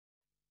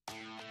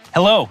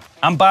Hello,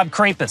 I'm Bob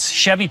Krapis,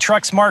 Chevy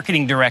Trucks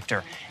Marketing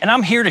Director, and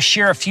I'm here to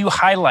share a few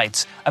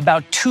highlights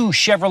about two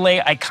Chevrolet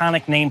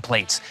iconic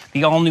nameplates,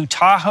 the all-new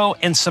Tahoe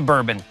and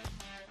Suburban.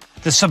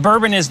 The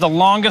Suburban is the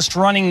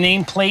longest-running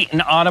nameplate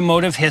in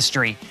automotive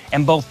history,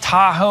 and both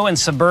Tahoe and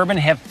Suburban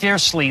have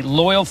fiercely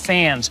loyal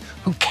fans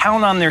who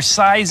count on their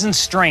size and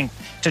strength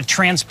to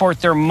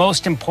transport their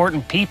most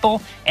important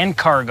people and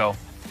cargo.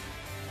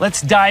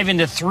 Let's dive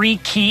into three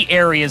key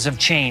areas of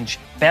change: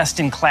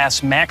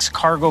 best-in-class max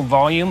cargo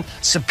volume,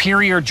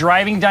 superior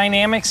driving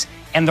dynamics,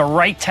 and the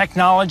right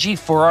technology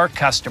for our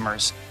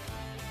customers.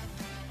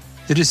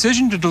 The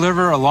decision to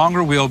deliver a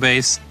longer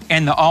wheelbase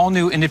and the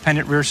all-new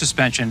independent rear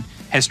suspension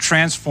has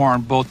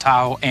transformed both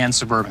Tahoe and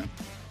Suburban.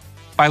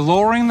 By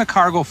lowering the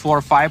cargo floor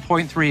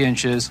 5.3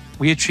 inches,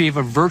 we achieve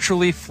a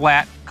virtually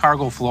flat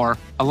cargo floor,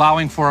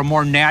 allowing for a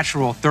more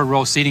natural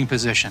third-row seating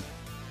position.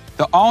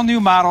 The all-new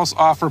models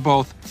offer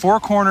both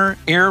four-corner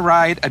air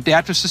ride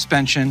adaptive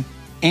suspension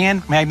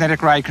and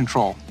magnetic ride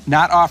control,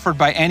 not offered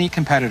by any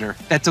competitor,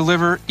 that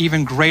deliver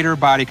even greater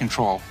body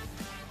control.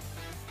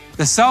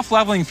 The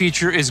self-leveling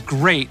feature is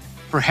great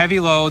for heavy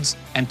loads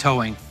and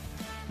towing.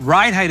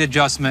 Ride height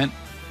adjustment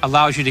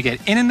allows you to get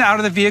in and out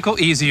of the vehicle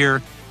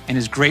easier and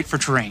is great for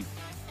terrain.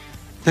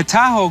 The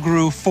Tahoe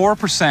grew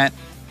 4%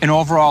 in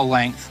overall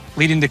length,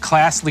 leading to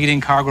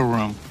class-leading cargo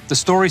room. The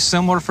story's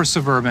similar for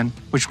Suburban,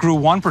 which grew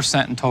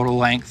 1% in total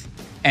length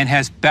and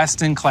has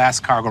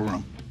best-in-class cargo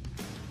room.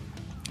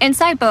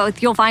 Inside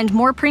both, you'll find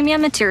more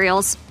premium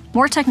materials,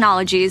 more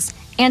technologies,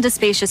 and a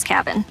spacious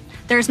cabin.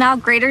 There's now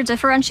greater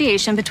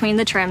differentiation between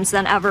the trims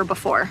than ever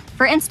before.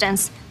 For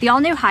instance, the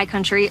all-new High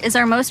Country is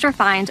our most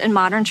refined and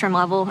modern trim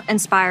level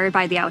inspired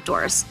by the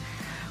outdoors.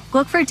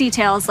 Look for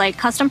details like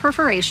custom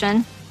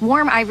perforation,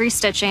 warm ivory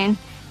stitching,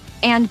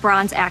 and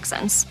bronze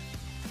accents.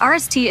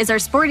 RST is our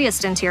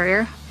sportiest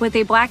interior with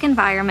a black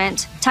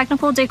environment,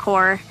 technical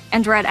decor,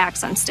 and red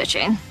accent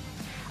stitching.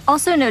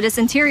 Also notice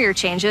interior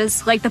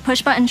changes like the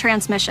push-button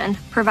transmission,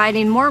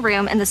 providing more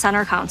room in the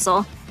center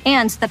console,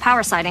 and the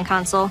power sliding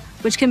console,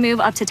 which can move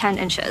up to 10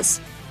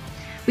 inches.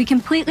 We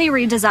completely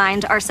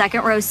redesigned our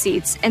second row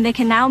seats, and they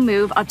can now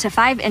move up to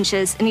 5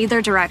 inches in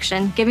either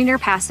direction, giving your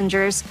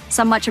passengers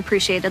some much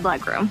appreciated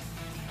legroom.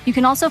 You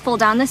can also fold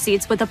down the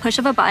seats with the push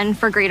of a button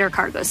for greater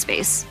cargo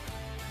space.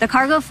 The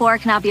cargo floor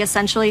can now be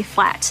essentially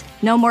flat,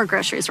 no more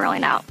groceries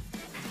rolling out.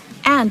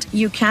 And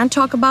you can't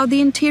talk about the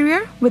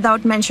interior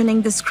without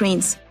mentioning the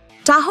screens.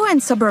 Tahoe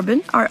and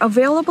Suburban are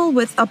available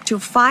with up to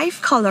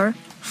 5 color,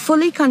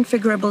 fully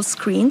configurable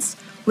screens,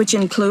 which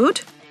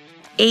include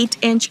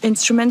 8-inch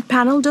instrument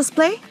panel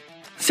display,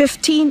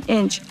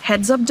 15-inch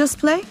heads-up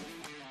display,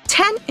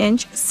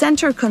 10-inch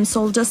center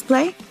console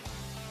display,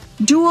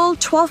 dual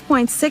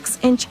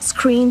 12.6-inch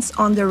screens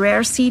on the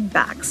rear seat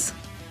backs.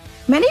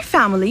 Many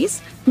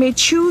families may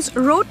choose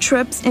road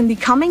trips in the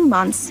coming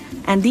months,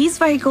 and these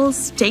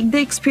vehicles take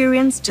the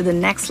experience to the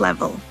next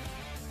level.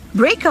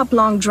 Break up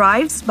long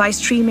drives by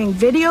streaming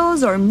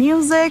videos or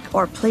music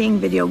or playing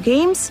video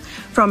games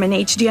from an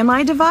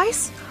HDMI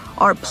device,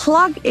 or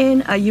plug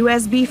in a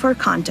USB for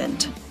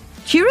content.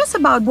 Curious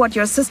about what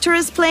your sister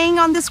is playing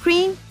on the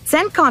screen?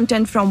 Send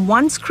content from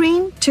one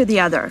screen to the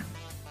other.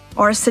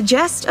 Or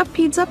suggest a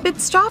pizza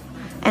pit stop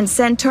and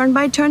send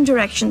turn-by-turn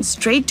directions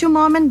straight to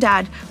mom and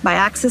dad by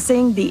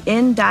accessing the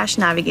in-dash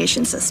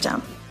navigation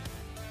system.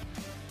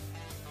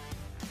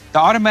 The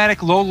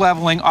automatic low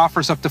leveling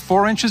offers up to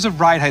 4 inches of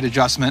ride height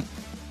adjustment.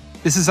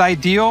 This is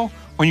ideal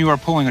when you are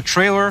pulling a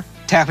trailer,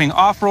 tackling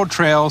off-road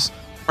trails,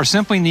 or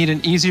simply need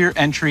an easier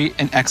entry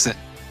and exit.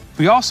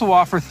 We also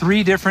offer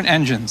 3 different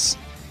engines,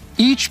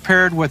 each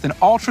paired with an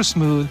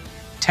ultra-smooth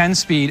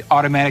 10-speed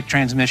automatic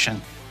transmission.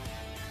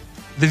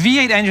 The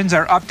V8 engines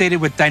are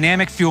updated with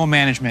dynamic fuel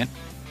management,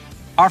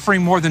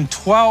 offering more than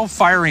 12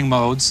 firing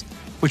modes,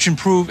 which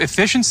improve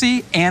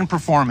efficiency and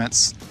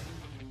performance.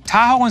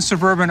 Tahoe and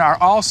Suburban are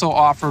also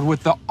offered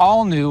with the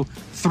all-new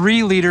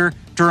 3-liter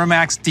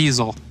Duramax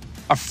diesel,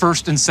 a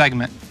first in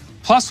segment.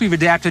 Plus, we've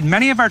adapted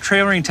many of our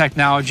trailering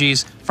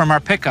technologies from our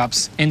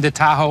pickups into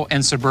Tahoe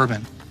and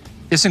Suburban.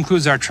 This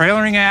includes our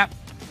trailering app,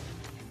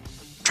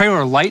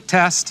 trailer light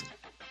test,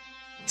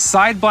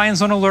 side blind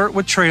zone alert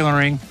with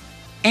trailering,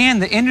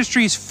 and the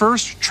industry's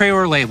first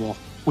trailer label,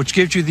 which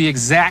gives you the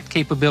exact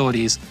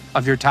capabilities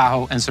of your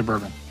Tahoe and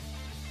Suburban.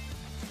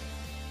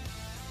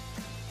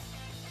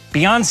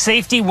 Beyond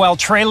safety while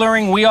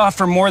trailering, we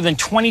offer more than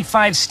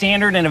 25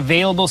 standard and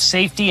available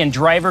safety and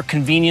driver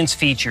convenience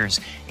features,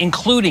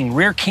 including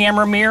rear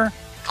camera mirror,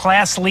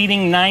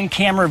 class-leading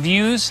 9-camera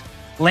views,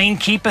 lane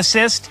keep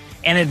assist,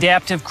 and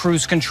adaptive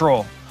cruise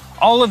control.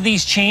 All of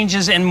these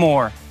changes and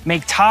more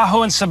make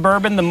Tahoe and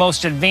Suburban the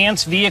most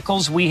advanced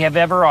vehicles we have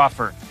ever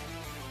offered.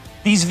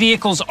 These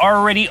vehicles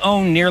already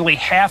own nearly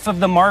half of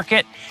the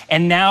market,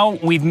 and now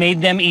we've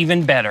made them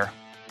even better.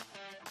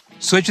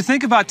 So as you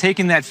think about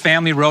taking that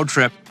family road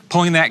trip,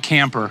 pulling that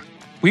camper,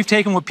 we've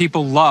taken what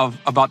people love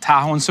about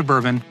Tahoe and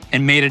Suburban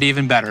and made it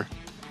even better.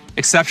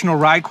 Exceptional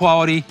ride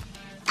quality,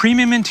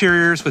 premium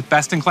interiors with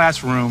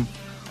best-in-class room,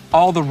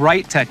 all the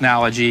right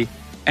technology,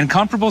 and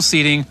comfortable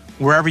seating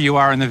wherever you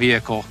are in the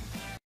vehicle.